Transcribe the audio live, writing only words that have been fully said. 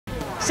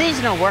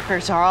Seasonal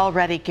workers are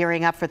already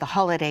gearing up for the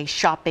holiday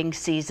shopping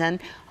season,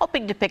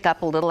 hoping to pick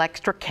up a little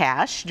extra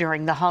cash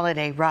during the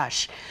holiday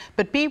rush.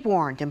 But be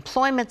warned,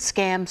 employment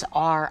scams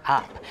are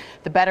up.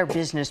 The Better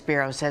Business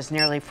Bureau says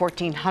nearly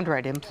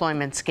 1,400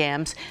 employment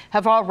scams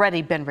have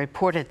already been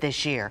reported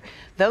this year.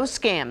 Those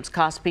scams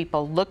cost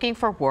people looking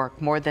for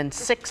work more than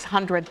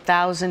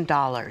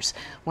 $600,000.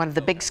 One of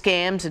the big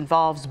scams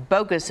involves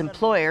bogus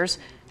employers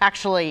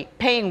actually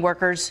paying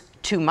workers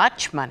too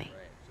much money.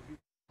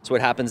 So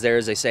what happens there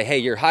is they say, hey,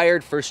 you're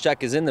hired, first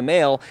check is in the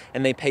mail,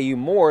 and they pay you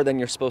more than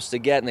you're supposed to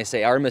get. And they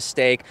say, our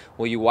mistake,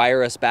 will you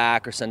wire us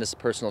back or send us a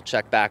personal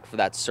check back for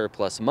that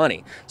surplus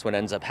money? So what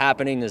ends up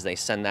happening is they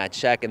send that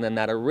check and then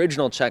that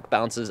original check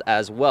bounces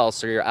as well.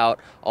 So you're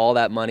out all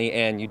that money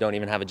and you don't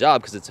even have a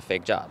job because it's a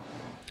fake job.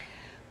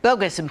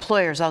 Bogus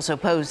employers also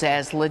pose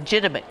as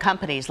legitimate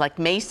companies like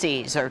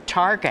Macy's or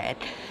Target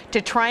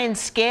to try and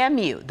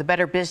scam you. The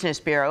Better Business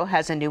Bureau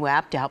has a new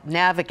app to help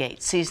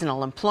navigate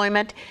seasonal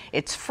employment.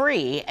 It's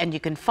free and you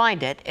can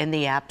find it in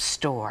the App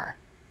Store.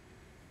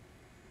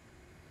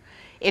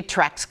 It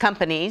tracks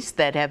companies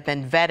that have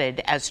been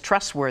vetted as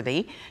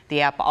trustworthy. The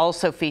app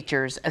also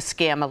features a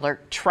scam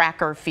alert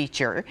tracker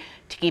feature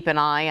to keep an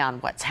eye on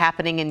what's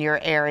happening in your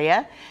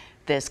area.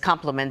 This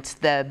complements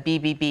the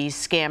BBB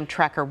Scam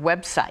Tracker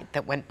website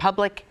that went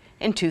public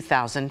in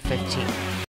 2015.